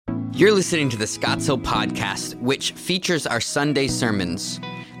You're listening to the Scotts Hill Podcast, which features our Sunday sermons.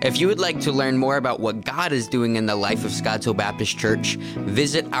 If you would like to learn more about what God is doing in the life of Scotts Hill Baptist Church,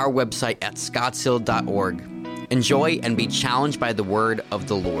 visit our website at scottshill.org. Enjoy and be challenged by the word of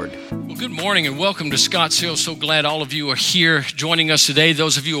the Lord. Well, good morning and welcome to Scotts Hill. So glad all of you are here joining us today.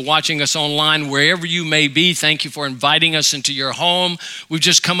 Those of you who are watching us online, wherever you may be, thank you for inviting us into your home. We've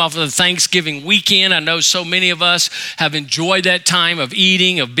just come off of the Thanksgiving weekend. I know so many of us have enjoyed that time of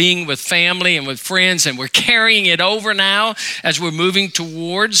eating, of being with family and with friends, and we're carrying it over now as we're moving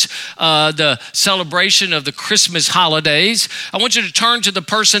towards the celebration of the Christmas holidays. I want you to turn to the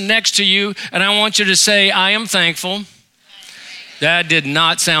person next to you, and I want you to say, I am thankful. That did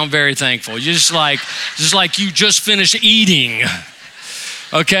not sound very thankful. Just like you just finished eating.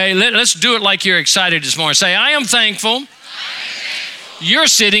 Okay, let's do it like you're excited this morning. Say, I am thankful. You're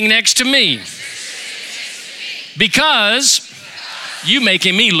sitting next to me because you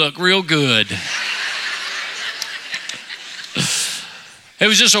making me look real good. It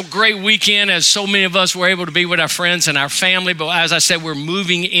was just a great weekend as so many of us were able to be with our friends and our family. But as I said, we're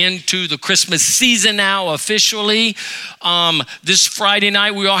moving into the Christmas season now officially. This Friday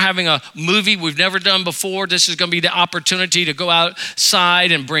night, we're all having a movie we've never done before. This is going to be the opportunity to go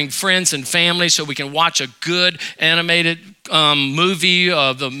outside and bring friends and family so we can watch a good animated movie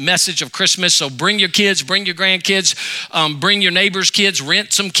of the message of Christmas. So bring your kids, bring your grandkids, bring your neighbors' kids,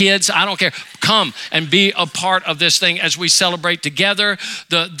 rent some kids. I don't care. Come and be a part of this thing as we celebrate together.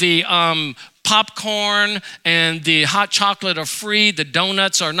 The popcorn and the hot chocolate are free. The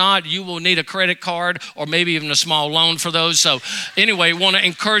donuts are not. You will need a credit card or maybe even a small loan for those. So anyway, want to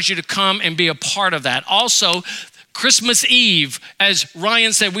encourage you to come and be a part of that. Also, Christmas Eve, as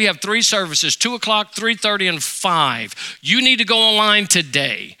Ryan said, we have 3 services, 2 o'clock, 3:30, and 5. You need to go online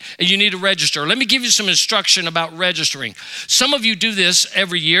today and you need to register. Let me give you some instruction about registering. Some of you do this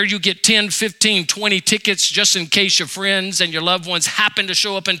every year. You get 10, 15, 20 tickets just in case your friends and your loved ones happen to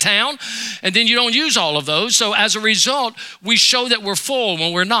show up in town, and then you don't use all of those. So as a result, we show that we're full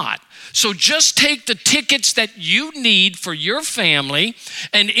when we're not. So just take the tickets that you need for your family,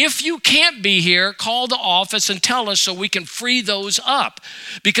 and if you can't be here, call the office and tell us so we can free those up.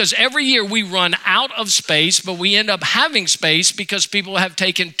 Because every year we run out of space, but we end up having space because people have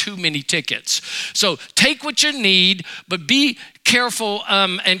taken too many tickets. So take what you need, but be careful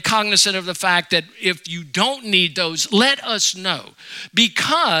and cognizant of the fact that if you don't need those, let us know.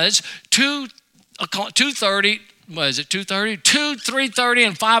 Because 2:30, 3:30,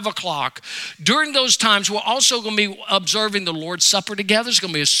 and 5 o'clock. During those times, we're also going to be observing the Lord's Supper together. It's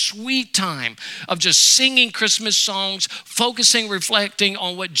going to be a sweet time of just singing Christmas songs, focusing, reflecting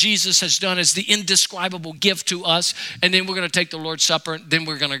on what Jesus has done as the indescribable gift to us. And then we're going to take the Lord's Supper, and then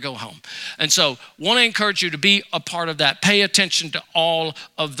we're going to go home. And so want to encourage you to be a part of that. Pay attention to all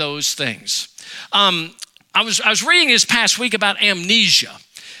of those things. I was reading this past week about amnesia.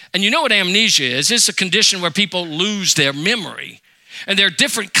 And you know what amnesia is? It's a condition where people lose their memory. And there are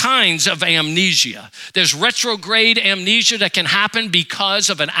different kinds of amnesia. There's retrograde amnesia that can happen because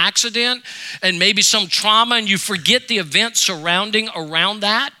of an accident and maybe some trauma, and you forget the events surrounding around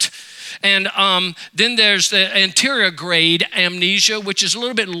that. And then there's the anterograde amnesia, which is a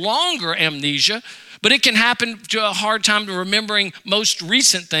little bit longer amnesia, but it can happen to a hard time to remembering most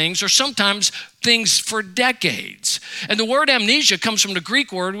recent things or sometimes things for decades. And the word amnesia comes from the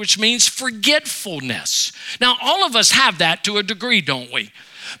Greek word, which means forgetfulness. Now, all of us have that to a degree, don't we?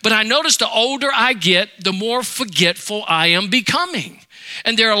 But I notice the older I get, the more forgetful I am becoming.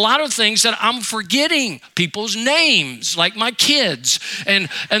 And there are a lot of things that I'm forgetting, people's names, like my kids, and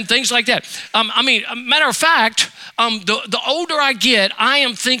things like that. Matter of fact, the older I get, I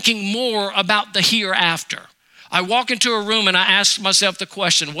am thinking more about the hereafter. I walk into a room and I ask myself the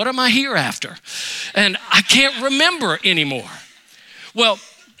question, what am I here after? And I can't remember anymore. Well,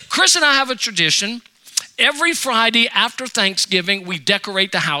 Chris and I have a tradition. Every Friday after Thanksgiving, we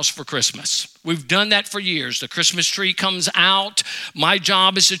decorate the house for Christmas. We've done that for years. The Christmas tree comes out. My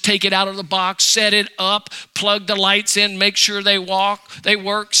job is to take it out of the box, set it up, plug the lights in, make sure they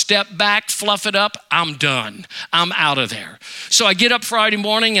work, step back, fluff it up. I'm done. I'm out of there. So I get up Friday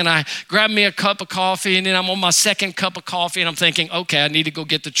morning and I grab me a cup of coffee, and then I'm on my second cup of coffee and I'm thinking, okay, I need to go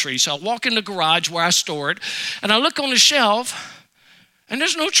get the tree. So I walk in the garage where I store it and I look on the shelf and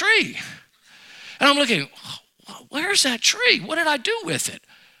there's no tree. And I'm looking, where's that tree? What did I do with it?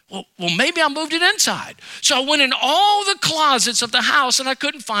 Well, maybe I moved it inside. So I went in all the closets of the house and I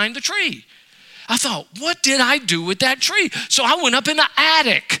couldn't find the tree. I thought, what did I do with that tree? So I went up in the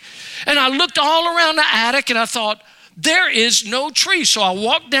attic and I looked all around the attic and I thought, there is no tree. So I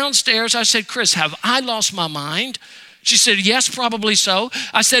walked downstairs. I said, Chris, have I lost my mind? She said, yes, probably so.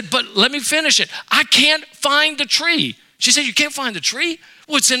 I said, but let me finish it. I can't find the tree. She said, you can't find the tree?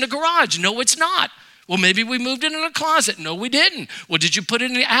 Well, it's in the garage. No, it's not. Well, maybe we moved it in a closet. No, we didn't. Well, did you put it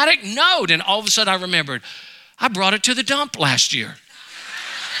in the attic? No. Then all of a sudden I remembered, I brought it to the dump last year.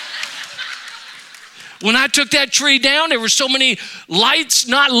 When I took that tree down, there were so many lights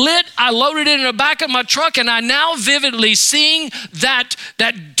not lit. I loaded it in the back of my truck, and I now vividly seeing that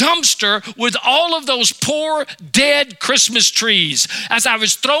dumpster with all of those poor dead Christmas trees. As I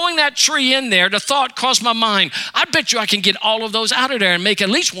was throwing that tree in there, the thought crossed my mind, I bet you I can get all of those out of there and make at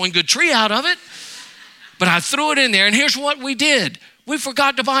least one good tree out of it. But I threw it in there, and here's what we did. We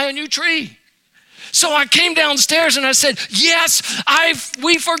forgot to buy a new tree. So I came downstairs and I said, yes,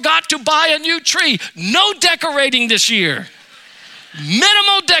 we forgot to buy a new tree. No decorating this year.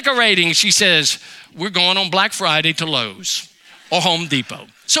 Minimal decorating, she says. We're going on Black Friday to Lowe's or Home Depot.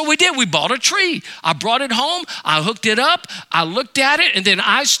 So we did. We bought a tree. I brought it home. I hooked it up. I looked at it, and then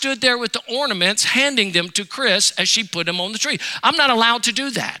I stood there with the ornaments, handing them to Chris as she put them on the tree. I'm not allowed to do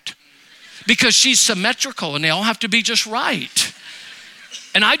that because she's symmetrical, and they all have to be just right.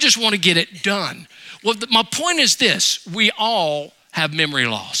 And I just want to get it done. Well, my point is this. We all have memory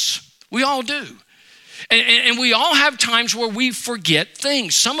loss. We all do. And we all have times where we forget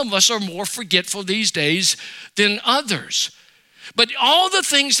things. Some of us are more forgetful these days than others. But all the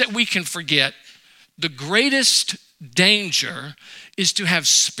things that we can forget, the greatest danger is to have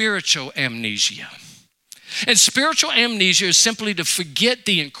spiritual amnesia. And spiritual amnesia is simply to forget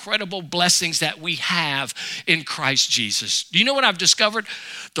the incredible blessings that we have in Christ Jesus. Do you know what I've discovered?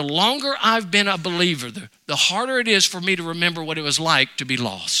 The longer I've been a believer, the harder it is for me to remember what it was like to be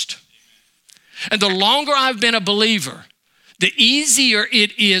lost. And the longer I've been a believer, the easier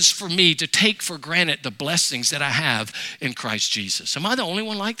it is for me to take for granted the blessings that I have in Christ Jesus. Am I the only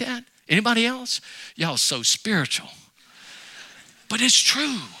one like that? Anybody else? Y'all so spiritual. But it's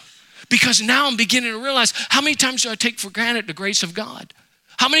true. Because now I'm beginning to realize, how many times do I take for granted the grace of God?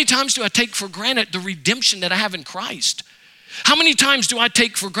 How many times do I take for granted the redemption that I have in Christ? How many times do I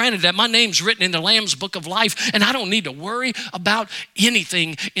take for granted that my name's written in the Lamb's Book of Life and I don't need to worry about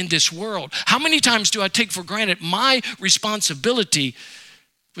anything in this world? How many times do I take for granted my responsibility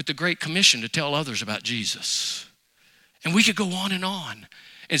with the Great Commission to tell others about Jesus? And we could go on.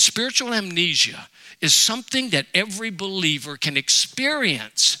 And spiritual amnesia is something that every believer can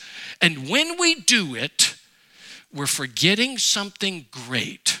experience. And when we do it, we're forgetting something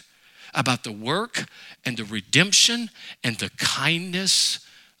great about the work and the redemption and the kindness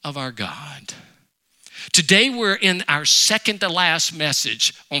of our God. Today, we're in our second to last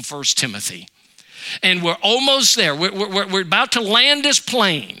message on 1 Timothy. And we're almost there. We're about to land this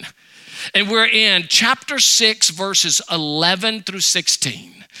plane. And we're in chapter 6, verses 11 through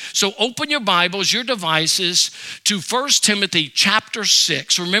 16. So open your Bibles, your devices to 1 Timothy chapter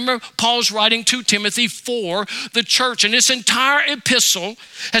 6. Remember, Paul's writing to Timothy for the church. And this entire epistle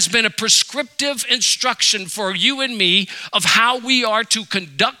has been a prescriptive instruction for you and me of how we are to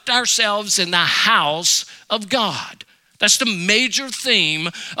conduct ourselves in the house of God. That's the major theme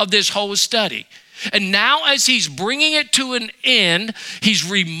of this whole study. And now as he's bringing it to an end, he's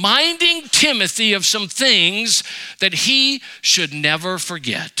reminding Timothy of some things that he should never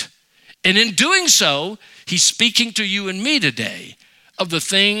forget. And in doing so, he's speaking to you and me today of the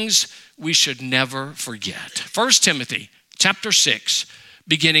things we should never forget. 1 Timothy chapter 6,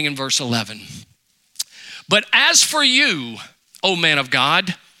 beginning in verse 11. But as for you, O man of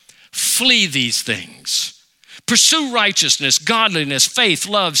God, flee these things. Pursue righteousness, godliness, faith,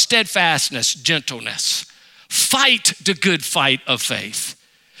 love, steadfastness, gentleness. Fight the good fight of faith.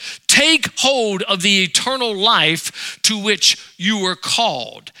 Take hold of the eternal life to which you were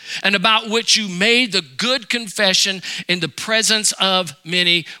called and about which you made the good confession in the presence of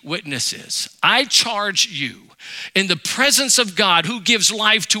many witnesses. I charge you in the presence of God who gives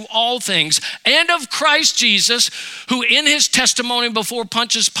life to all things and of Christ Jesus, who in his testimony before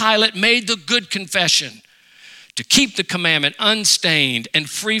Pontius Pilate made the good confession, to keep the commandment unstained and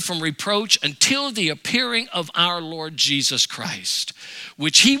free from reproach until the appearing of our Lord Jesus Christ,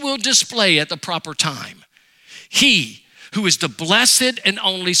 which he will display at the proper time. He who is the blessed and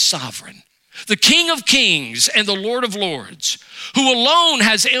only sovereign, the King of kings and the Lord of lords, who alone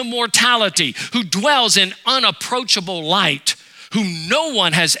has immortality, who dwells in unapproachable light, whom no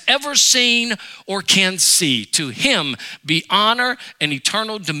one has ever seen or can see. To him be honor and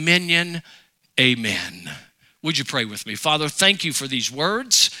eternal dominion. Amen. Would you pray with me? Father, thank you for these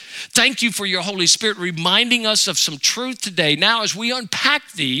words. Thank you for your Holy Spirit reminding us of some truth today. Now, as we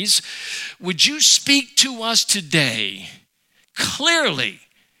unpack these, would you speak to us today clearly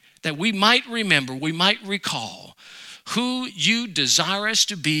that we might remember, we might recall who you desire us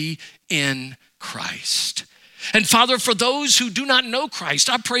to be in Christ. And Father, for those who do not know Christ,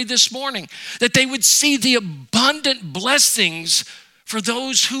 I pray this morning that they would see the abundant blessings for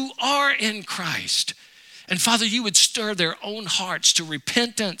those who are in Christ. And Father, you would stir their own hearts to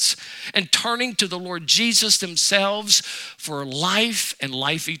repentance and turning to the Lord Jesus themselves for life and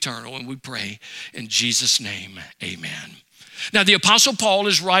life eternal. And we pray in Jesus' name, amen. Now, the Apostle Paul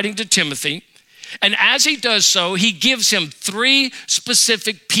is writing to Timothy, and as he does so, he gives him 3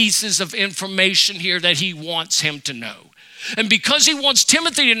 specific pieces of information here that he wants him to know. And because he wants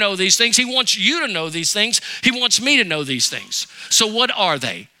Timothy to know these things, he wants you to know these things, he wants me to know these things. So what are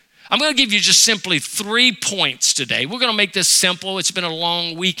they? I'm going to give you just simply 3 points today. We're going to make this simple. It's been a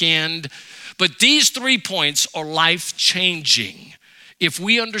long weekend, but these 3 points are life-changing if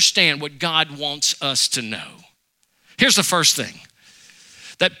we understand what God wants us to know. Here's the first thing,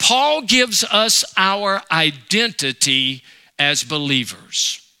 that Paul gives us our identity as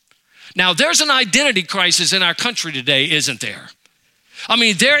believers. Now, there's an identity crisis in our country today, isn't there? I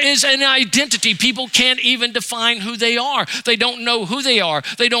mean, there is an identity. People can't even define who they are. They don't know who they are.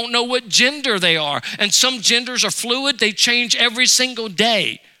 They don't know what gender they are. And some genders are fluid. They change every single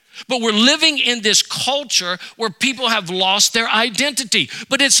day. But we're living in this culture where people have lost their identity.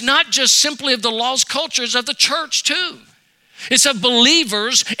 But it's not just simply of the lost cultures of the church too. It's of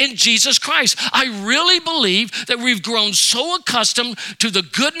believers in Jesus Christ. I really believe that we've grown so accustomed to the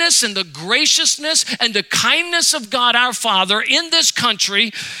goodness and the graciousness and the kindness of God our Father in this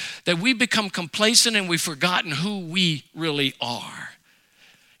country that we become complacent and we've forgotten who we really are.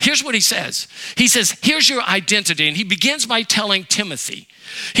 Here's what he says. He says, here's your identity. And he begins by telling Timothy,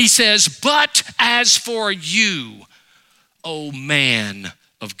 he says, but as for you, O man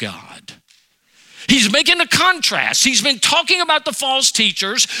of God. He's making a contrast. He's been talking about the false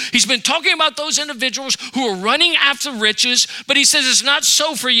teachers. He's been talking about those individuals who are running after riches, but he says it's not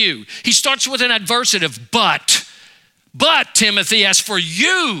so for you. He starts with an adversative, but Timothy, as for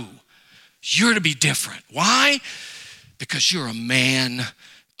you, you're to be different. Why? Because you're a man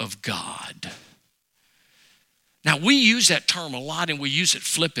of God. Now, we use that term a lot and we use it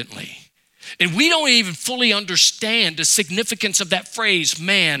flippantly. And we don't even fully understand the significance of that phrase,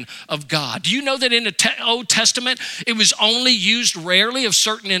 man of God. Do you know that in the Old Testament, it was only used rarely of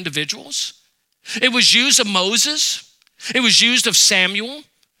certain individuals? It was used of Moses. It was used of Samuel.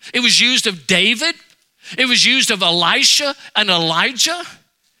 It was used of David. It was used of Elisha and Elijah.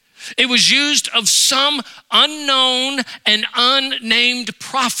 It was used of some unknown and unnamed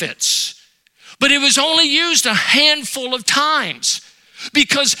prophets. But it was only used a handful of times,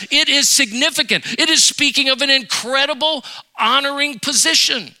 because it is significant. It is speaking of an incredible honoring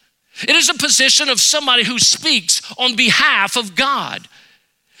position. It is a position of somebody who speaks on behalf of God.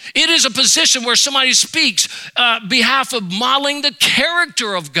 It is a position where somebody speaks behalf of modeling the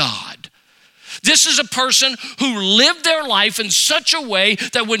character of God. This is a person who lived their life in such a way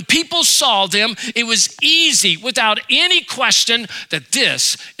that when people saw them, it was easy, without any question, that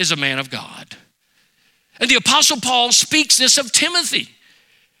this is a man of God. And the Apostle Paul speaks this of Timothy.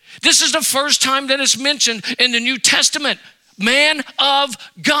 This is the first time that it's mentioned in the New Testament, man of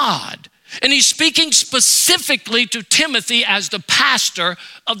God. And he's speaking specifically to Timothy as the pastor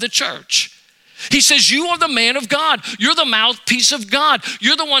of the church. He says, you are the man of God. You're the mouthpiece of God.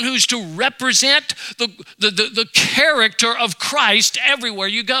 You're the one who's to represent the character of Christ everywhere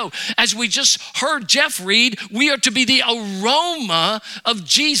you go. As we just heard Jeff read, we are to be the aroma of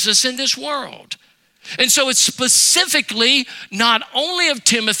Jesus in this world. And so it's specifically not only of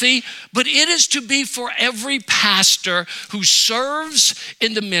Timothy, but it is to be for every pastor who serves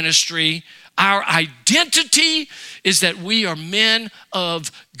in the ministry. Our identity is that we are men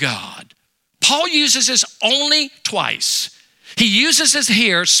of God. Paul uses this only twice. He uses this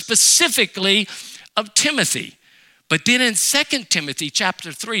here specifically of Timothy. But then in 2 Timothy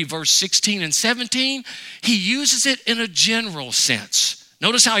chapter 3, verse 16 and 17, he uses it in a general sense.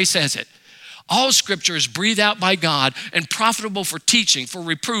 Notice how he says it. All scripture is breathed out by God and profitable for teaching, for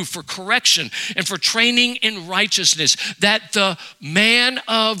reproof, for correction, and for training in righteousness, that the man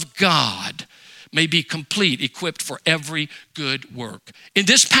of God may be complete, equipped for every good work. In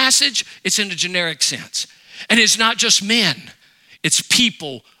this passage, it's in a generic sense. And it's not just men, it's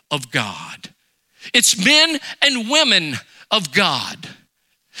people of God. It's men and women of God.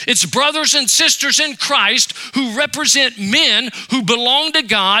 It's brothers and sisters in Christ who represent men who belong to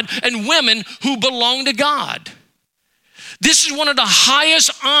God and women who belong to God. This is one of the highest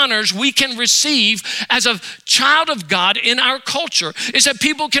honors we can receive as a child of God in our culture, is that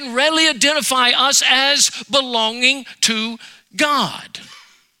people can readily identify us as belonging to God.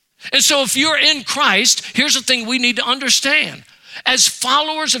 And so if you're in Christ, here's the thing we need to understand. As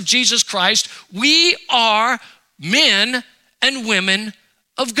followers of Jesus Christ, we are men and women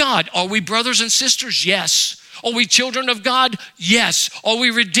of God. Are we brothers and sisters? Yes. Are we children of God? Yes. Are we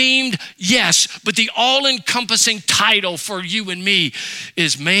redeemed? Yes. But the all-encompassing title for you and me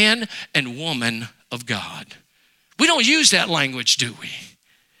is man and woman of God. We don't use that language, do we?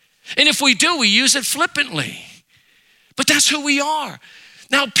 And if we do, we use it flippantly. But that's who we are.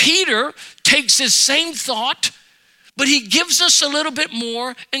 Now, Peter takes this same thought, but he gives us a little bit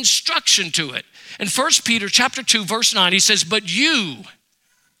more instruction to it. In 1 Peter chapter 2, verse 9, he says, but you,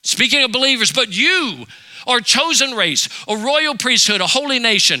 speaking of believers, but you are a chosen race, a royal priesthood, a holy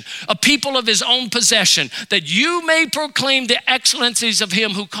nation, a people of his own possession, that you may proclaim the excellencies of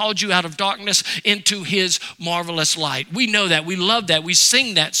him who called you out of darkness into his marvelous light. We know that. We love that. We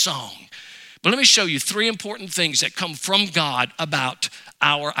sing that song. But let me show you three important things that come from God about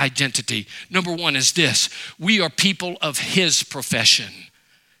our identity. Number one is this: we are people of his profession.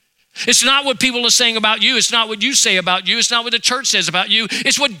 It's not what people are saying about you. It's not what you say about you. It's not what the church says about you.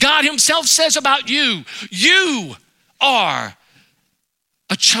 It's what God himself says about you. You are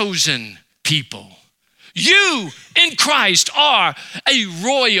a chosen people. You in Christ are a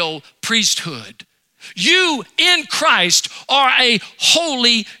royal priesthood. You in Christ are a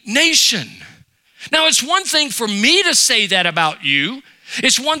holy nation. Now, it's one thing for me to say that about you.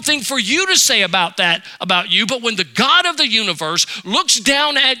 It's one thing for you to say about you, but when the God of the universe looks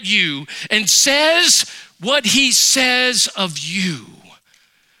down at you and says what he says of you,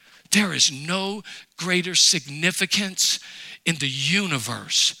 there is no greater significance in the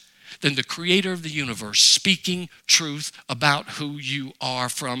universe than the creator of the universe speaking truth about who you are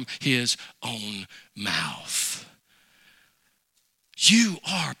from his own mouth. You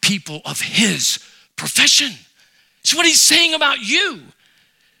are people of his profession. It's what he's saying about you.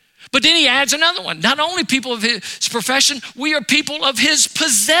 But then he adds another one. Not only people of his profession, we are people of his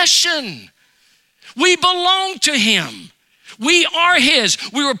possession. We belong to him. We are his.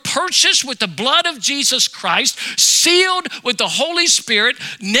 We were purchased with the blood of Jesus Christ, sealed with the Holy Spirit,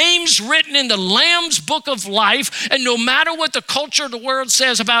 names written in the Lamb's book of life. And no matter what the culture of the world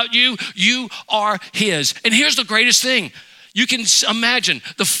says about you, you are his. And here's the greatest thing. You can imagine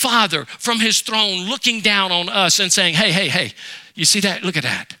the Father from his throne looking down on us and saying, hey, you see that? Look at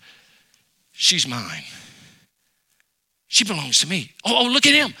that. She's mine. She belongs to me. Oh, look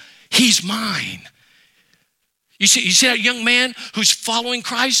at him. He's mine. You see that young man who's following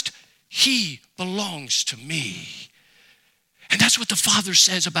Christ? He belongs to me. And that's what the Father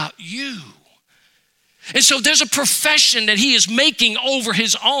says about you. And so there's a profession that he is making over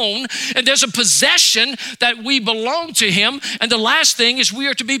his own, and there's a possession that we belong to him. And the last thing is we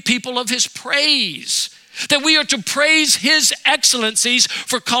are to be people of his praise. That we are to praise his excellencies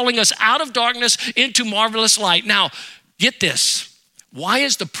for calling us out of darkness into marvelous light. Now, get this. Why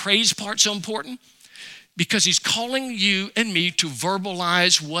is the praise part so important? Because he's calling you and me to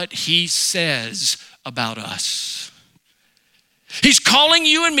verbalize what he says about us. He's calling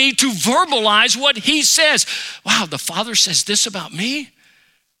you and me to verbalize what he says. Wow, the Father says this about me?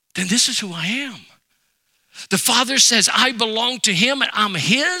 Then this is who I am. The Father says I belong to him and I'm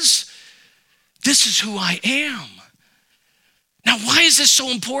his. This is who I am. Now, why is this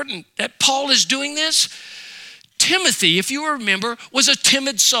so important that Paul is doing this? Timothy, if you remember, was a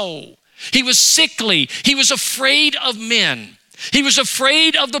timid soul. He was sickly. He was afraid of men. He was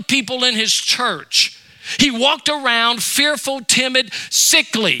afraid of the people in his church. He walked around fearful, timid,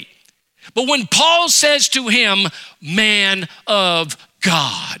 sickly. But when Paul says to him, man of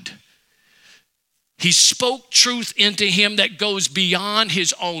God, he spoke truth into him that goes beyond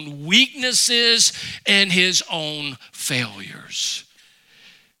his own weaknesses and his own failures.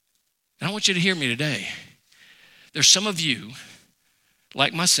 And I want you to hear me today. There's some of you,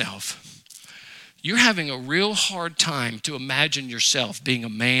 like myself, you're having a real hard time to imagine yourself being a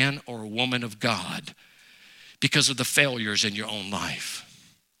man or a woman of God because of the failures in your own life.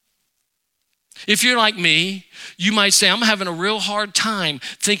 If you're like me, you might say, I'm having a real hard time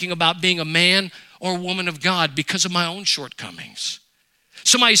thinking about being a man or a woman of God because of my own shortcomings.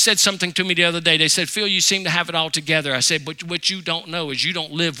 Somebody said something to me the other day. They said, Phil, you seem to have it all together. I said, but what you don't know is you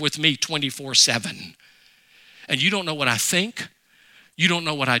don't live with me 24/7. And you don't know what I think. You don't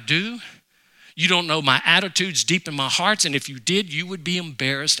know what I do. You don't know my attitudes deep in my heart. And if you did, you would be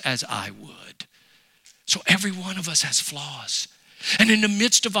embarrassed as I would. So every one of us has flaws. And in the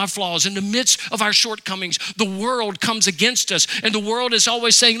midst of our flaws, in the midst of our shortcomings, the world comes against us. And the world is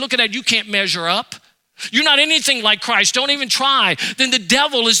always saying, look at that, you can't measure up. You're not anything like Christ. Don't even try. Then the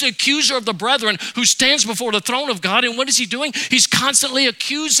devil is the accuser of the brethren who stands before the throne of God. And what is he doing? He's constantly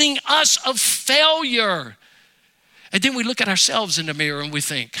accusing us of failure. And then we look at ourselves in the mirror and we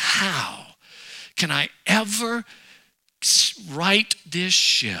think, how can I ever right this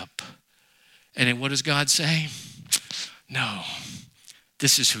ship? And then what does God say? No,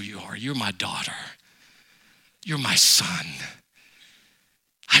 this is who you are. You're my daughter. You're my son.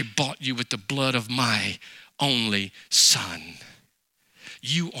 I bought you with the blood of my only son.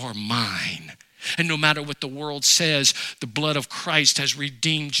 You are mine. And no matter what the world says, the blood of Christ has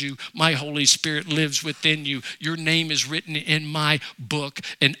redeemed you. My Holy Spirit lives within you. Your name is written in my book,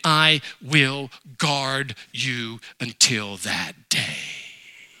 and I will guard you until that day.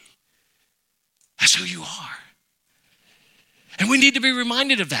 That's who you are. And we need to be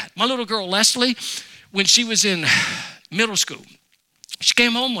reminded of that. My little girl, Leslie, when she was in middle school, she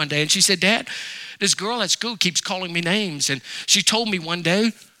came home one day and she said, Dad, this girl at school keeps calling me names. And she told me one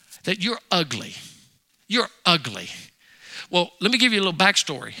day that you're ugly. You're ugly. Well, let me give you a little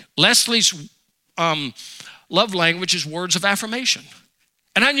backstory. Leslie's love language is words of affirmation.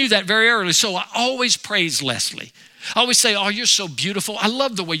 And I knew that very early, so I always praise Leslie. I always say, oh, you're so beautiful. I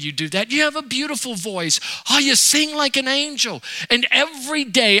love the way you do that. You have a beautiful voice. Oh, you sing like an angel. And every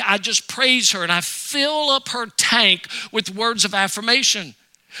day I just praise her and I fill up her tank with words of affirmation.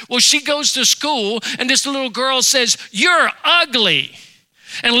 Well, she goes to school and this little girl says, you're ugly.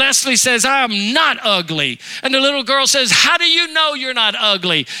 And Leslie says, I'm not ugly. And the little girl says, how do you know you're not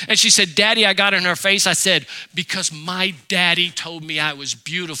ugly? And she said, Daddy, I got in her face. I said, because my daddy told me I was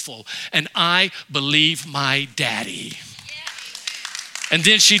beautiful, and I believe my daddy. And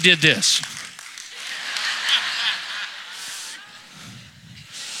then she did this.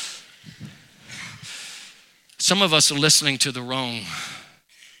 Some of us are listening to the wrong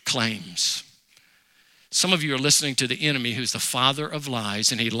claims. Some of you are listening to the enemy who's the father of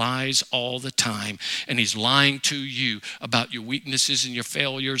lies, and he lies all the time. And he's lying to you about your weaknesses and your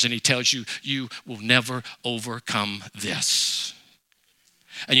failures, and he tells you, you will never overcome this.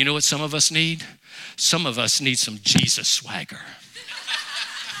 And you know what some of us need? Some of us need some Jesus swagger.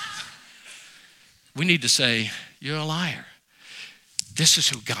 We need to say, you're a liar. This is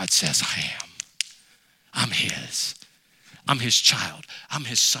who God says I am. I'm his. I'm his child. I'm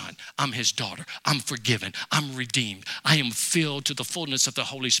his son. I'm his daughter. I'm forgiven. I'm redeemed. I am filled to the fullness of the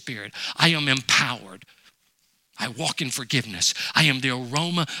Holy Spirit. I am empowered. I walk in forgiveness. I am the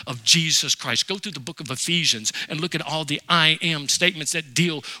aroma of Jesus Christ. Go through the book of Ephesians and look at all the I am statements that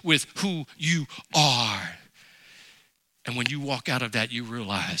deal with who you are. And when you walk out of that, you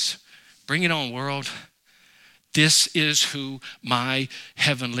realize, bring it on, world. This is who my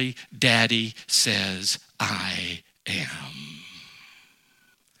heavenly daddy says I am.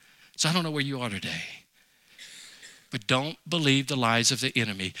 So I don't know where you are today, but don't believe the lies of the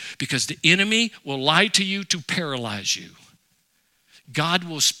enemy, because the enemy will lie to you to paralyze you. God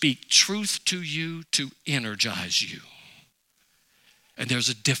will speak truth to you to energize you. And there's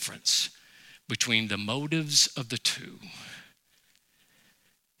a difference between the motives of the two.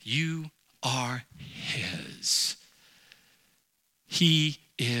 You are his. He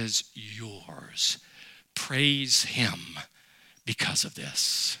is yours. Praise him because of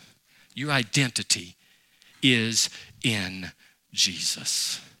this. Your identity is in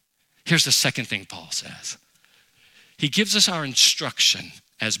Jesus. Here's the second thing Paul says. He gives us our instruction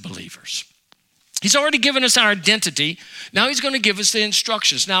as believers. He's already given us our identity. Now he's going to give us the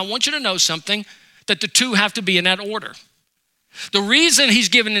instructions. Now I want you to know something, that the two have to be in that order. The reason he's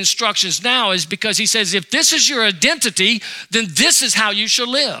given instructions now is because he says, if this is your identity, then this is how you shall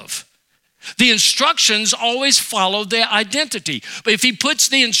live. The instructions always follow their identity. But if he puts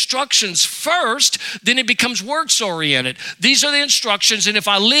the instructions first, then it becomes works oriented. These are the instructions, and if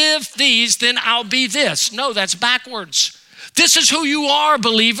I live these, then I'll be this. No, that's backwards. This is who you are,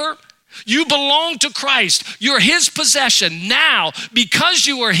 believer. You belong to Christ. You're his possession. Now, because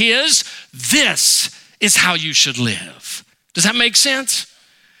you are his, this is how you should live. Does that make sense?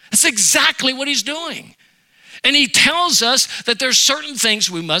 That's exactly what he's doing. And he tells us that there's certain things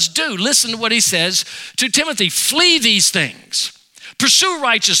we must do. Listen to what he says to Timothy. Flee these things. Pursue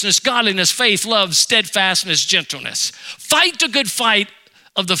righteousness, godliness, faith, love, steadfastness, gentleness. Fight the good fight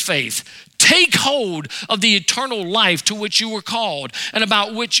of the faith. Take hold of the eternal life to which you were called and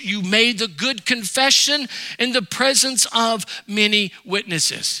about which you made the good confession in the presence of many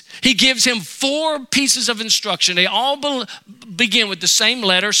witnesses. He gives him 4 pieces of instruction. They all begin with the same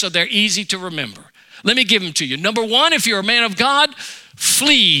letter, so they're easy to remember. Let me give them to you. Number 1, if you're a man of God,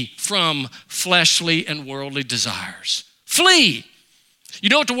 flee from fleshly and worldly desires. Flee. You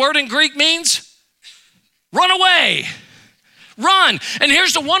know what the word in Greek means? Run away. Run. And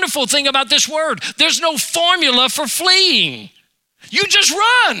here's the wonderful thing about this word. There's no formula for fleeing. You just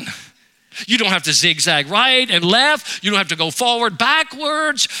run. You don't have to zigzag right and left. You don't have to go forward,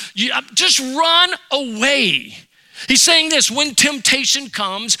 backwards. You just run away. He's saying this, when temptation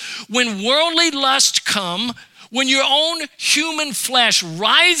comes, when worldly lust come, when your own human flesh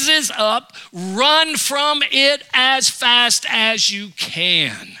rises up, run from it as fast as you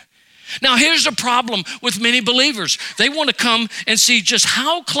can. Now, here's the problem with many believers. They want to come and see just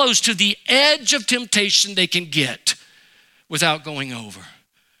how close to the edge of temptation they can get without going over.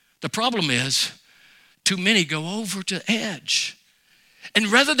 The problem is, too many go over to edge. And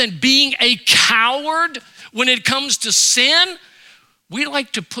rather than being a coward when it comes to sin, we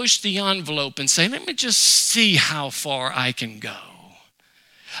like to push the envelope and say, let me just see how far I can go.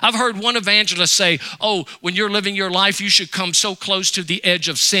 I've heard one evangelist say, when you're living your life, you should come so close to the edge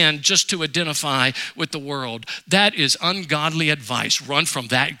of sin just to identify with the world. That is ungodly advice. Run from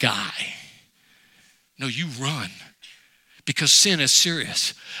that guy. No, you run. Because sin is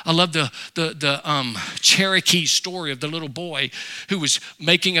serious. I love the Cherokee story of the little boy who was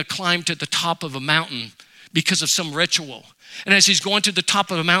making a climb to the top of a mountain because of some ritual. And as he's going to the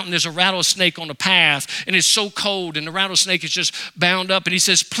top of the mountain, there's a rattlesnake on the path, and it's so cold, and the rattlesnake is just bound up. And he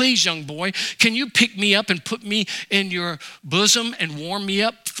says, please, young boy, can you pick me up and put me in your bosom and warm me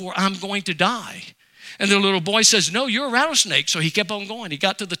up, for I'm going to die? And the little boy says, no, you're a rattlesnake. So he kept on going. He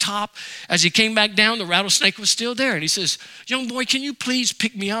got to the top. As he came back down, the rattlesnake was still there. And he says, young boy, can you please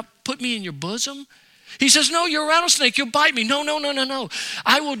pick me up, put me in your bosom? He says, no, you're a rattlesnake. You'll bite me. No.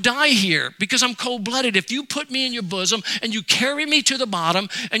 I will die here because I'm cold-blooded. If you put me in your bosom and you carry me to the bottom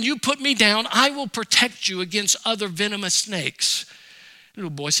and you put me down, I will protect you against other venomous snakes. The little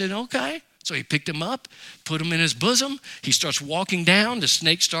boy said, okay. So he picked him up, put him in his bosom. He starts walking down. The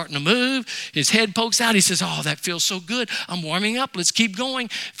snake's starting to move. His head pokes out. He says, that feels so good. I'm warming up. Let's keep going.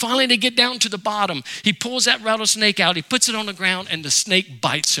 Finally, they get down to the bottom. He pulls that rattlesnake out. He puts it on the ground, and the snake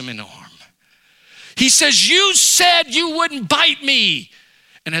bites him in the arm. He says, you said you wouldn't bite me.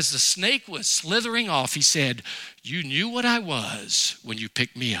 And as the snake was slithering off, he said, you knew what I was when you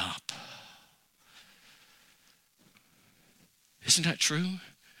picked me up. Isn't that true?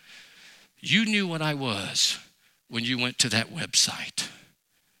 You knew what I was when you went to that website.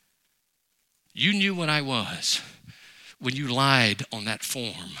 You knew what I was when you lied on that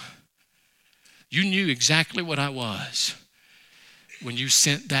form. You knew exactly what I was when you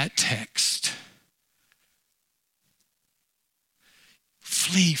sent that text.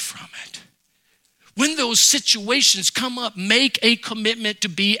 Flee from it. When those situations come up, make a commitment to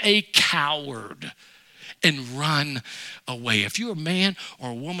be a coward and run away. If you're a man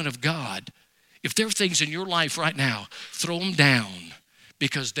or a woman of God, if there are things in your life right now, throw them down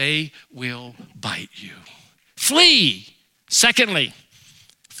because they will bite you. Flee. Secondly,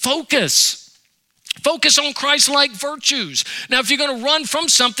 focus. Focus on Christ-like virtues. Now, if you're going to run from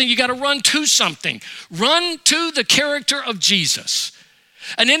something, you got to run to something. Run to the character of Jesus.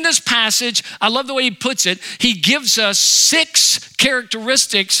 And in this passage, I love the way he puts it. He gives us 6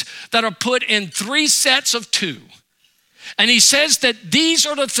 characteristics that are put in 3 sets of 2. And he says that these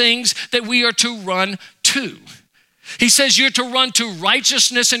are the things that we are to run to. He says you're to run to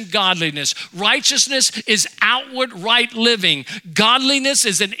righteousness and godliness. Righteousness is outward right living. Godliness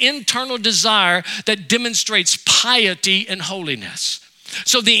is an internal desire that demonstrates piety and holiness.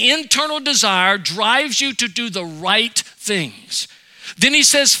 So the internal desire drives you to do the right things. Then he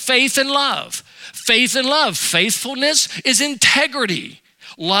says faith and love. Faith and love. Faithfulness is integrity.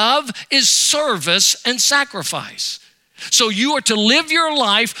 Love is service and sacrifice. So you are to live your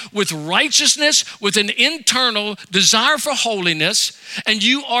life with righteousness, with an internal desire for holiness, and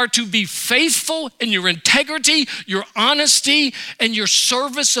you are to be faithful in your integrity, your honesty, and your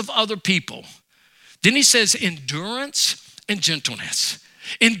service of other people. Then he says endurance and gentleness.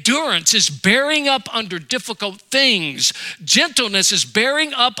 Endurance is bearing up under difficult things. Gentleness is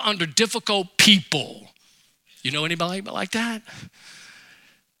bearing up under difficult people. You know anybody like that?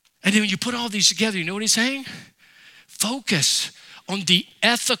 And then when you put all these together, you know what he's saying? Focus on the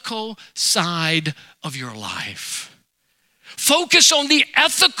ethical side of your life. Focus on the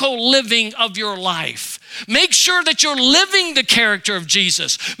ethical living of your life. Make sure that you're living the character of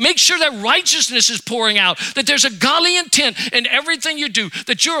Jesus. Make sure that righteousness is pouring out, that there's a godly intent in everything you do,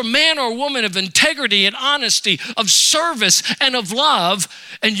 that you're a man or a woman of integrity and honesty, of service and of love,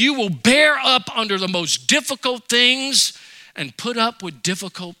 and you will bear up under the most difficult things and put up with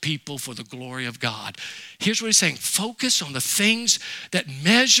difficult people for the glory of God. Here's what he's saying. Focus on the things that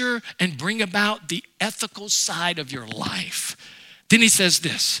measure and bring about the ethical side of your life. Then he says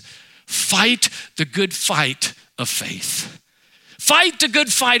this, fight the good fight of faith. Fight the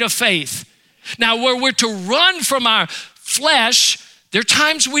good fight of faith. Now, where we're to run from our flesh, there are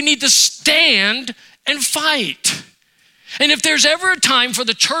times we need to stand and fight. And if there's ever a time for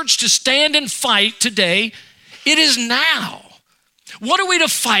the church to stand and fight today, it is now. What are we to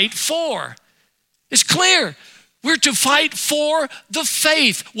fight for? It's clear. We're to fight for the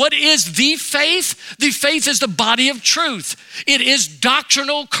faith. What is the faith? The faith is the body of truth. It is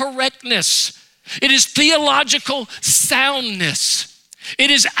doctrinal correctness. It is theological soundness. It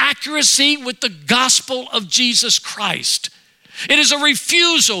is accuracy with the gospel of Jesus Christ. It is a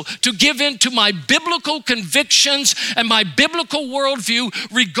refusal to give in to my biblical convictions and my biblical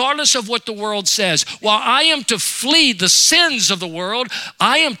worldview, regardless of what the world says. While I am to flee the sins of the world,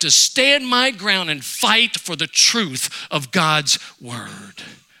 I am to stand my ground and fight for the truth of God's word.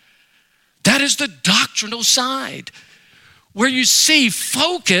 That is the doctrinal side, where you see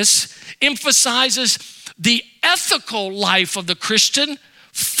focus emphasizes the ethical life of the Christian.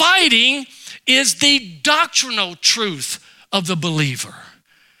 Fighting is the doctrinal truth of the believer.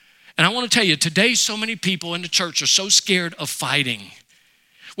 And I want to tell you, today so many people in the church are so scared of fighting.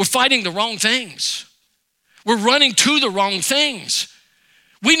 We're fighting the wrong things. We're running to the wrong things.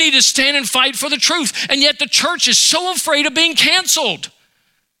 We need to stand and fight for the truth. And yet the church is so afraid of being canceled.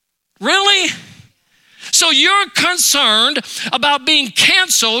 Really? So you're concerned about being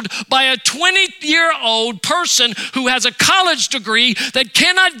canceled by a 20-year-old person who has a college degree that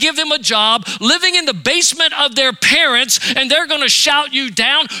cannot give them a job, living in the basement of their parents, and they're going to shout you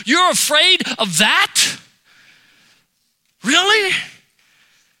down. You're afraid of that? Really?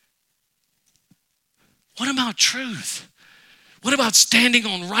 What about truth? What about standing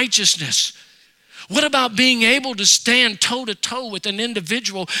on righteousness? What about being able to stand toe-to-toe with an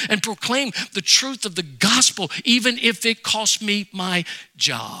individual and proclaim the truth of the gospel, even if it costs me my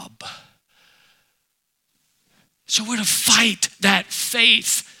job? So we're to fight that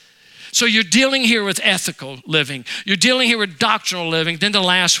faith. So you're dealing here with ethical living. You're dealing here with doctrinal living. Then the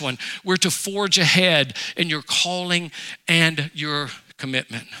last one, we're to forge ahead in your calling and your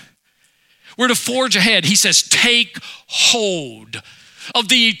commitment. We're to forge ahead. He says, take hold of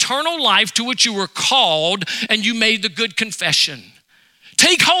the eternal life to which you were called and you made the good confession.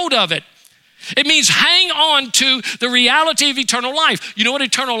 Take hold of it. It means hang on to the reality of eternal life. You know what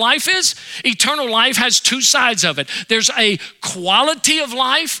eternal life is? Eternal life has two sides of it. There's a quality of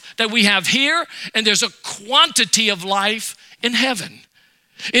life that we have here, and there's a quantity of life in heaven.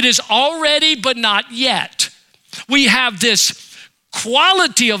 It is already, but not yet. We have this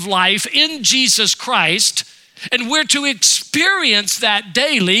quality of life in Jesus Christ, and we're to experience that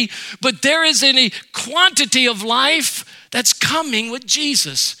daily, but there is a quantity of life that's coming with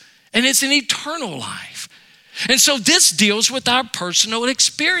Jesus, and it's an eternal life. And so this deals with our personal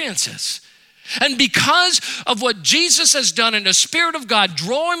experiences. And because of what Jesus has done in the Spirit of God,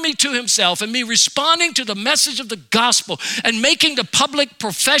 drawing me to himself and me responding to the message of the gospel and making the public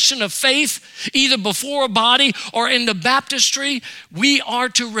profession of faith, either before a body or in the baptistry, we are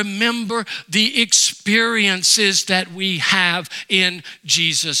to remember the experiences that we have in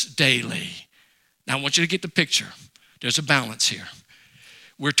Jesus daily. Now I want you to get the picture. There's a balance here.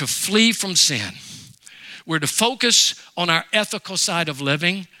 We're to flee from sin. We're to focus on our ethical side of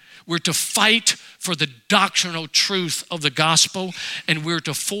living. We're to fight for the doctrinal truth of the gospel, and we're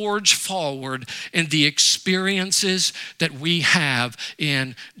to forge forward in the experiences that we have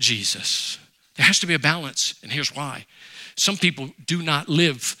in Jesus. There has to be a balance, and here's why. Some people do not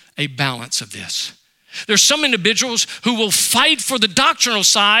live a balance of this. There's some individuals who will fight for the doctrinal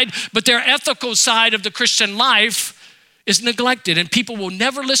side, but their ethical side of the Christian life is neglected, and people will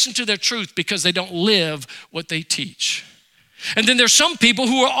never listen to their truth because they don't live what they teach. And then there's some people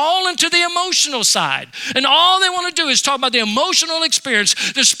who are all into the emotional side, and all they want to do is talk about the emotional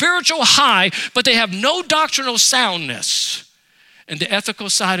experience, the spiritual high, but they have no doctrinal soundness, and the ethical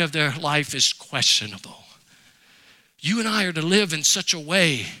side of their life is questionable. You and I are to live in such a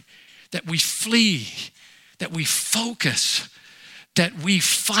way that we flee, that we focus, that we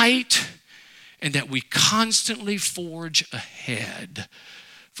fight, and that we constantly forge ahead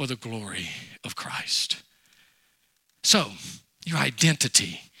for the glory of Christ. So, your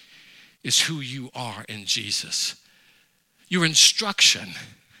identity is who you are in Jesus. Your instruction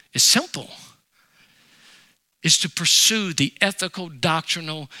is simple. It's to pursue the ethical,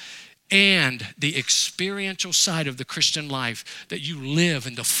 doctrinal, and the experiential side of the Christian life, that you live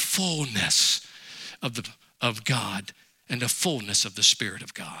in the fullness of God and the fullness of the Spirit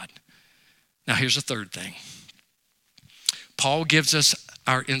of God. Now, here's a third thing. Paul gives us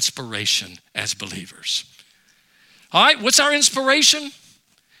our inspiration as believers. All right, what's our inspiration?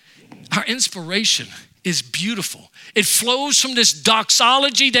 Our inspiration is beautiful. It flows from this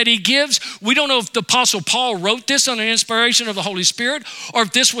doxology that he gives. We don't know if the Apostle Paul wrote this under inspiration of the Holy Spirit or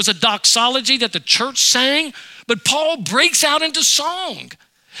if this was a doxology that the church sang, but Paul breaks out into song.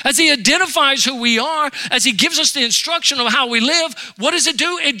 As he identifies who we are, as he gives us the instruction of how we live, what does it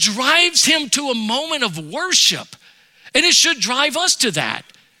do? It drives him to a moment of worship. And it should drive us to that.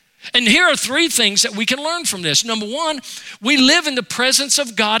 And here are three things that we can learn from this. Number one, we live in the presence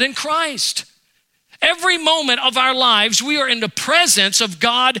of God in Christ. Every moment of our lives, we are in the presence of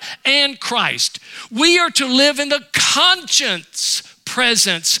God and Christ. We are to live in the conscience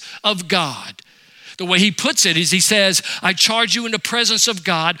presence of God. The way he puts it is he says, I charge you in the presence of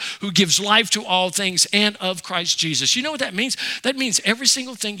God who gives life to all things and of Christ Jesus. You know what that means? That means every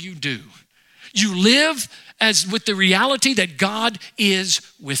single thing you do, you live as with the reality that God is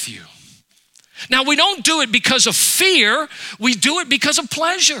with you. Now, we don't do it because of fear. We do it because of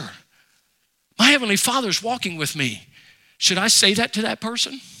pleasure. My Heavenly Father is walking with me. Should I say that to that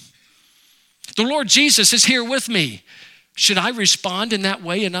person? The Lord Jesus is here with me. Should I respond in that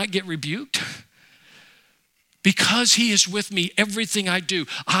way and not get rebuked? Because he is with me, everything I do,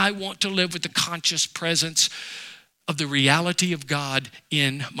 I want to live with the conscious presence of the reality of God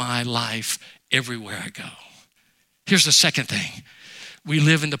in my life everywhere I go. Here's the second thing. We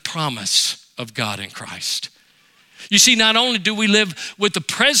live in the promise of God in Christ. You see, not only do we live with the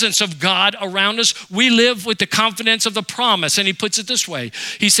presence of God around us, we live with the confidence of the promise. And he puts it this way.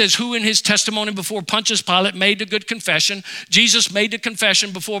 He says, who in his testimony before Pontius Pilate made a good confession. Jesus made the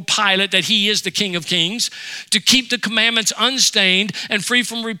confession before Pilate that he is the King of Kings, to keep the commandments unstained and free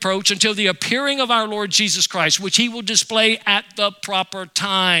from reproach until the appearing of our Lord Jesus Christ, which he will display at the proper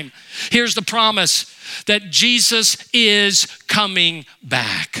time. Here's the promise that Jesus is coming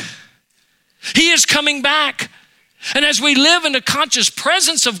back. He is coming back. And as we live in the conscious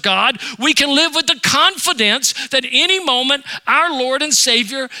presence of God, we can live with the confidence that any moment our Lord and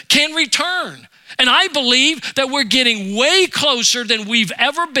Savior can return. And I believe that we're getting way closer than we've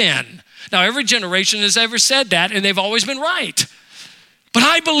ever been. Now, every generation has ever said that, and they've always been right. But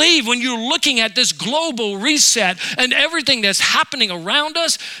I believe when you're looking at this global reset and everything that's happening around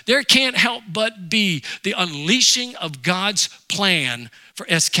us, there can't help but be the unleashing of God's plan for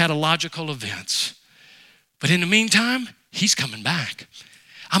eschatological events. But in the meantime, he's coming back.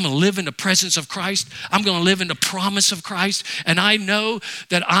 I'm going to live in the presence of Christ. I'm going to live in the promise of Christ. And I know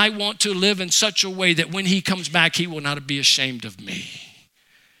that I want to live in such a way that when he comes back, he will not be ashamed of me.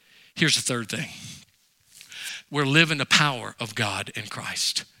 Here's the third thing. We're living the power of God in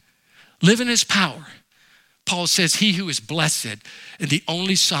Christ. Live in his power. Paul says, he who is blessed and the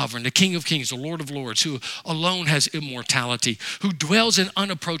only sovereign, the King of Kings, the Lord of Lords, who alone has immortality, who dwells in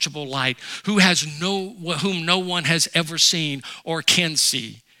unapproachable light, whom no one has ever seen or can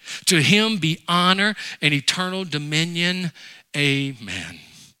see. To him be honor and eternal dominion. Amen.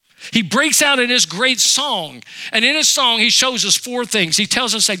 He breaks out in his great song. And in his song, he shows us four things. He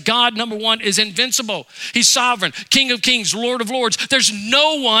tells us that God, number one, is invincible. He's sovereign, King of Kings, Lord of Lords. There's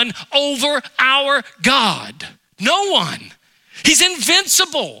no one over our God. No one. He's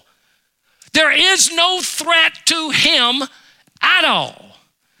invincible. There is no threat to him at all.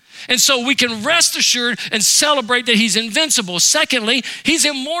 And so we can rest assured and celebrate that he's invincible. Secondly, he's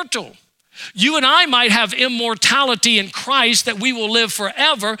immortal. You and I might have immortality in Christ that we will live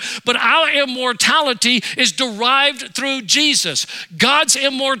forever, but our immortality is derived through Jesus. God's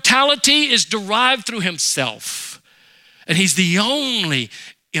immortality is derived through himself. And he's the only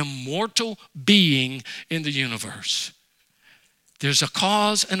immortal being in the universe. There's a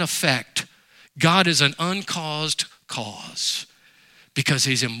cause and effect. God is an uncaused cause because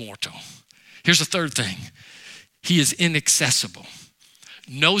he's immortal. Here's the third thing. He is inaccessible.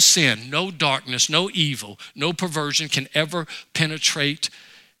 No sin, no darkness, no evil, no perversion can ever penetrate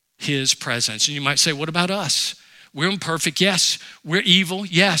his presence. And you might say, what about us? We're imperfect, yes. We're evil,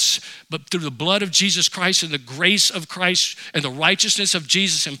 yes. But through the blood of Jesus Christ and the grace of Christ and the righteousness of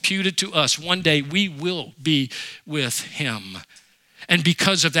Jesus imputed to us, one day we will be with him. And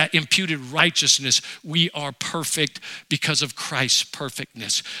because of that imputed righteousness, we are perfect because of Christ's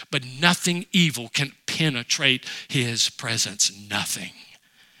perfectness. But nothing evil can penetrate his presence, nothing.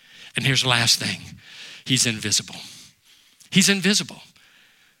 And here's the last thing. He's invisible. He's invisible.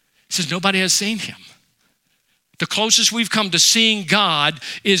 He says nobody has seen him. The closest we've come to seeing God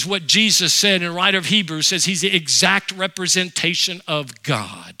is what Jesus said, and the writer of Hebrews says he's the exact representation of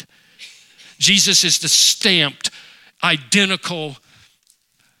God. Jesus is the stamped, identical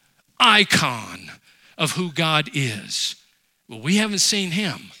icon of who God is. Well, we haven't seen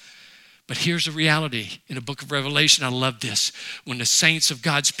him, But here's the reality in the book of Revelation. I love this. When the saints of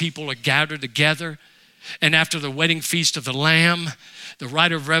God's people are gathered together, and after the wedding feast of the Lamb, the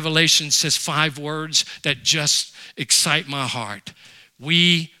writer of Revelation says 5 words that just excite my heart.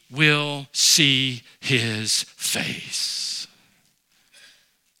 We will see his face.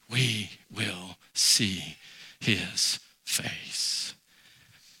 We will see his face.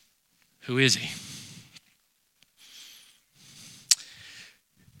 Who is he?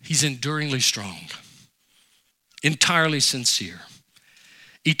 He's enduringly strong, entirely sincere,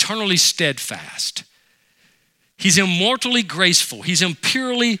 eternally steadfast. He's immortally graceful. He's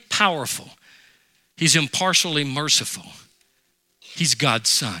imperially powerful. He's impartially merciful. He's God's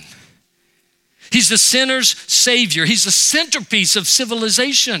son. He's the sinner's savior. He's the centerpiece of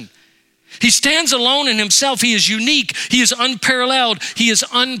civilization. He stands alone in himself. He is unique. He is unparalleled. He is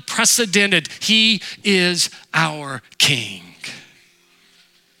unprecedented. He is our king.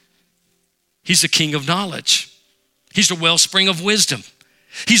 He's the king of knowledge. He's the wellspring of wisdom.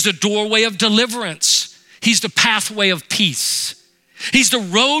 He's the doorway of deliverance. He's the pathway of peace. He's the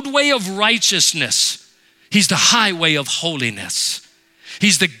roadway of righteousness. He's the highway of holiness.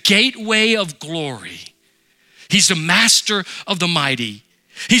 He's the gateway of glory. He's the master of the mighty.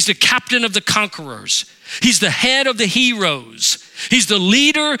 He's the captain of the conquerors. He's the head of the heroes. He's the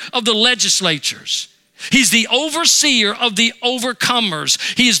leader of the legislatures. He's the overseer of the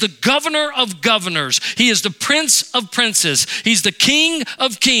overcomers. He is the governor of governors. He is the prince of princes. He's the king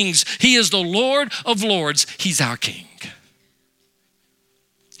of kings. He is the Lord of lords. He's our king.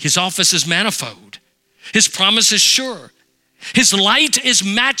 His office is manifold. His promise is sure. His light is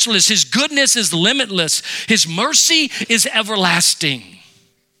matchless. His goodness is limitless. His mercy is everlasting.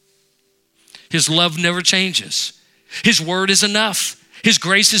 His love never changes. His word is enough. His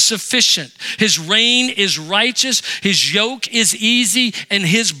grace is sufficient. His reign is righteous. His yoke is easy, and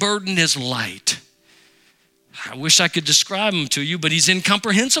his burden is light. I wish I could describe him to you, but he's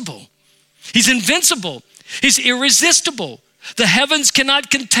incomprehensible. He's invincible. He's irresistible. The heavens cannot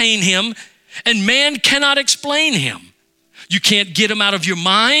contain him, and man cannot explain him. You can't get him out of your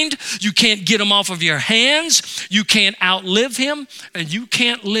mind. You can't get him off of your hands. You can't outlive him, and you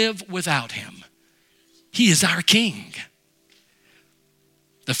can't live without him. He is our king.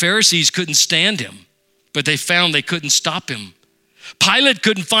 The Pharisees couldn't stand him, but they found they couldn't stop him. Pilate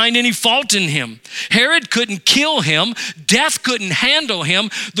couldn't find any fault in him. Herod couldn't kill him. Death couldn't handle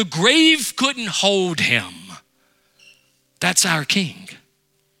him. The grave couldn't hold him. That's our king.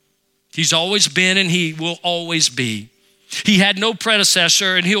 He's always been and he will always be. He had no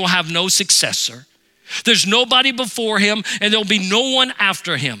predecessor and he will have no successor. There's nobody before him and there'll be no one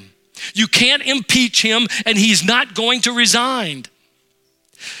after him. You can't impeach him and he's not going to resign.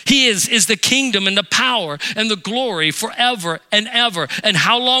 He is the kingdom and the power and the glory forever and ever. And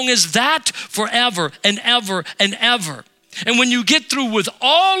how long is that? Forever and ever and ever. And when you get through with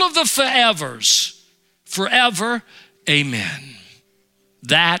all of the forevers, forever, amen.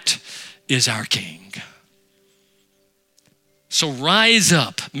 That is our king. So rise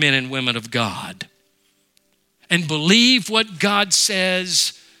up, men and women of God, and believe what God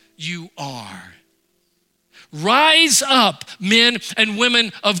says you are. Rise up, men and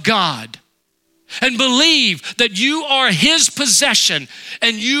women of God, and believe that you are his possession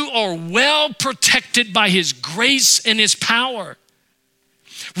and you are well protected by his grace and his power.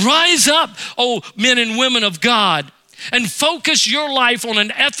 Rise up, oh men and women of God, and focus your life on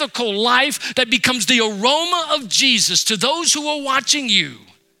an ethical life that becomes the aroma of Jesus to those who are watching you.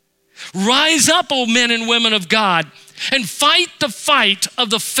 Rise up, oh men and women of God, and fight the fight of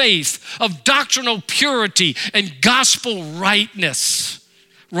the faith, of doctrinal purity and gospel rightness.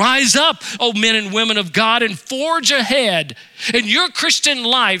 Rise up, oh men and women of God, and forge ahead in your Christian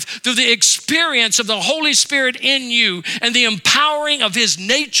life through the experience of the Holy Spirit in you and the empowering of his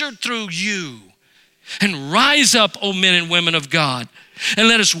nature through you. And rise up, oh men and women of God, and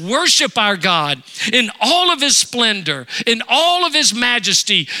let us worship our God in all of his splendor, in all of his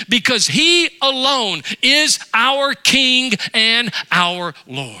majesty, because he alone is our King and our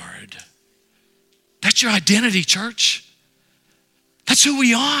Lord. That's your identity, church. That's who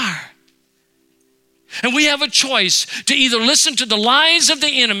we are. And we have a choice to either listen to the lies of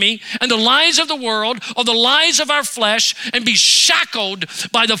the enemy and the lies of the world or the lies of our flesh and be shackled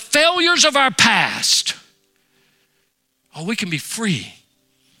by the failures of our past. Or we can be free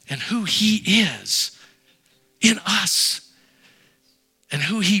in who he is in us and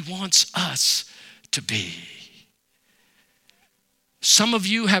who he wants us to be. Some of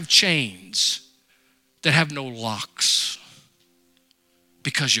you have chains that have no locks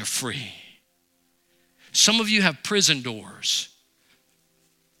because you're free. Some of you have prison doors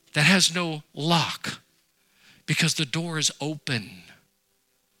that has no lock because the door is open.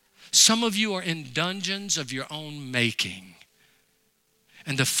 Some of you are in dungeons of your own making,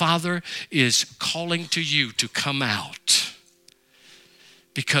 and the Father is calling to you to come out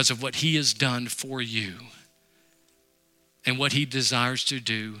because of what he has done for you and what he desires to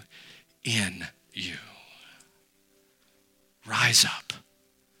do in you. Rise up.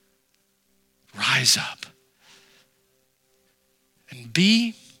 Rise up. And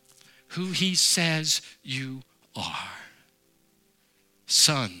be who he says you are.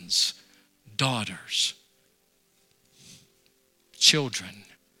 Sons, daughters, children,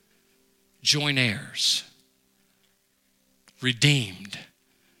 joint heirs, redeemed,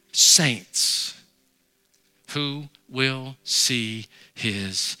 saints who will see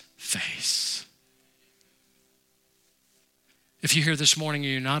his face. If you're here this morning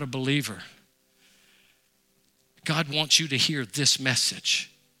and you're not a believer, God wants you to hear this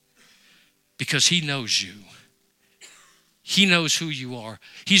message because he knows you. He knows who you are.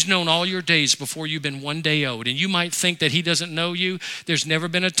 He's known all your days before you've been one day old. And you might think that he doesn't know you. There's never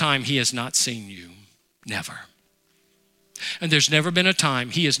been a time he has not seen you. Never. And there's never been a time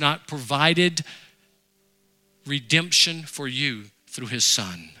he has not provided redemption for you through his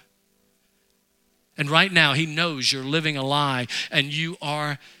Son. And right now he knows you're living a lie and you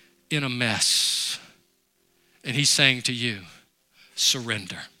are in a mess. And he's saying to you,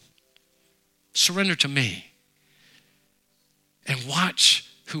 surrender. Surrender to me. And watch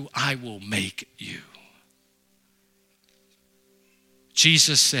who I will make you.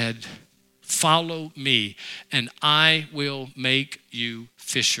 Jesus said, follow me and I will make you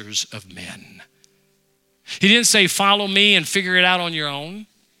fishers of men. He didn't say follow me and figure it out on your own.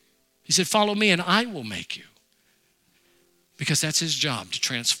 He said follow me and I will make you. Because that's his job, to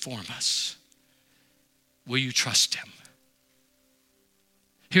transform us. Will you trust him?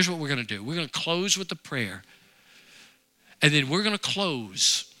 Here's what we're going to do. We're going to close with the prayer. And then we're going to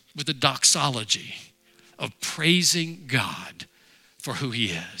close with the doxology of praising God for who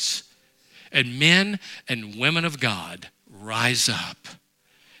he is. And men and women of God, rise up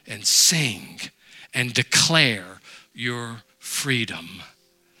and sing and declare your freedom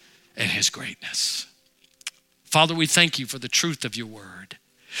and his greatness. Father, we thank you for the truth of your word.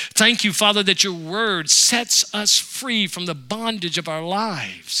 Thank you, Father, that your word sets us free from the bondage of our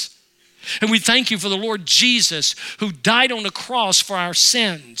lives. And we thank you for the Lord Jesus who died on the cross for our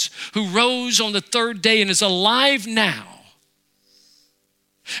sins, who rose on the third day and is alive now.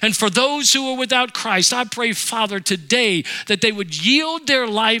 And for those who are without Christ, I pray, Father, today that they would yield their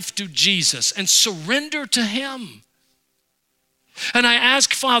life to Jesus and surrender to him. And I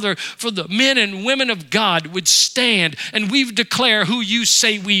ask, Father, for the men and women of God would stand and we would declare who you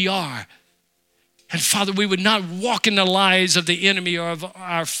say we are. And Father, we would not walk in the lies of the enemy or of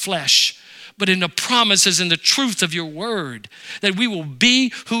our flesh, but in the promises and the truth of your word, that we will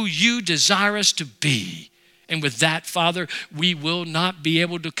be who you desire us to be. And with that, Father, we will not be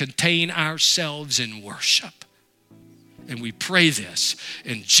able to contain ourselves in worship. And we pray this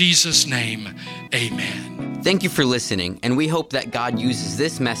in Jesus' name, amen. Thank you for listening, and we hope that God uses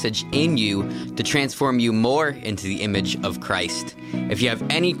this message in you to transform you more into the image of Christ. If you have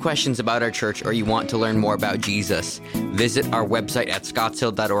any questions about our church or you want to learn more about Jesus, visit our website at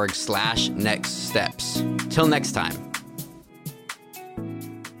scottshill.org/nextsteps. Till next time.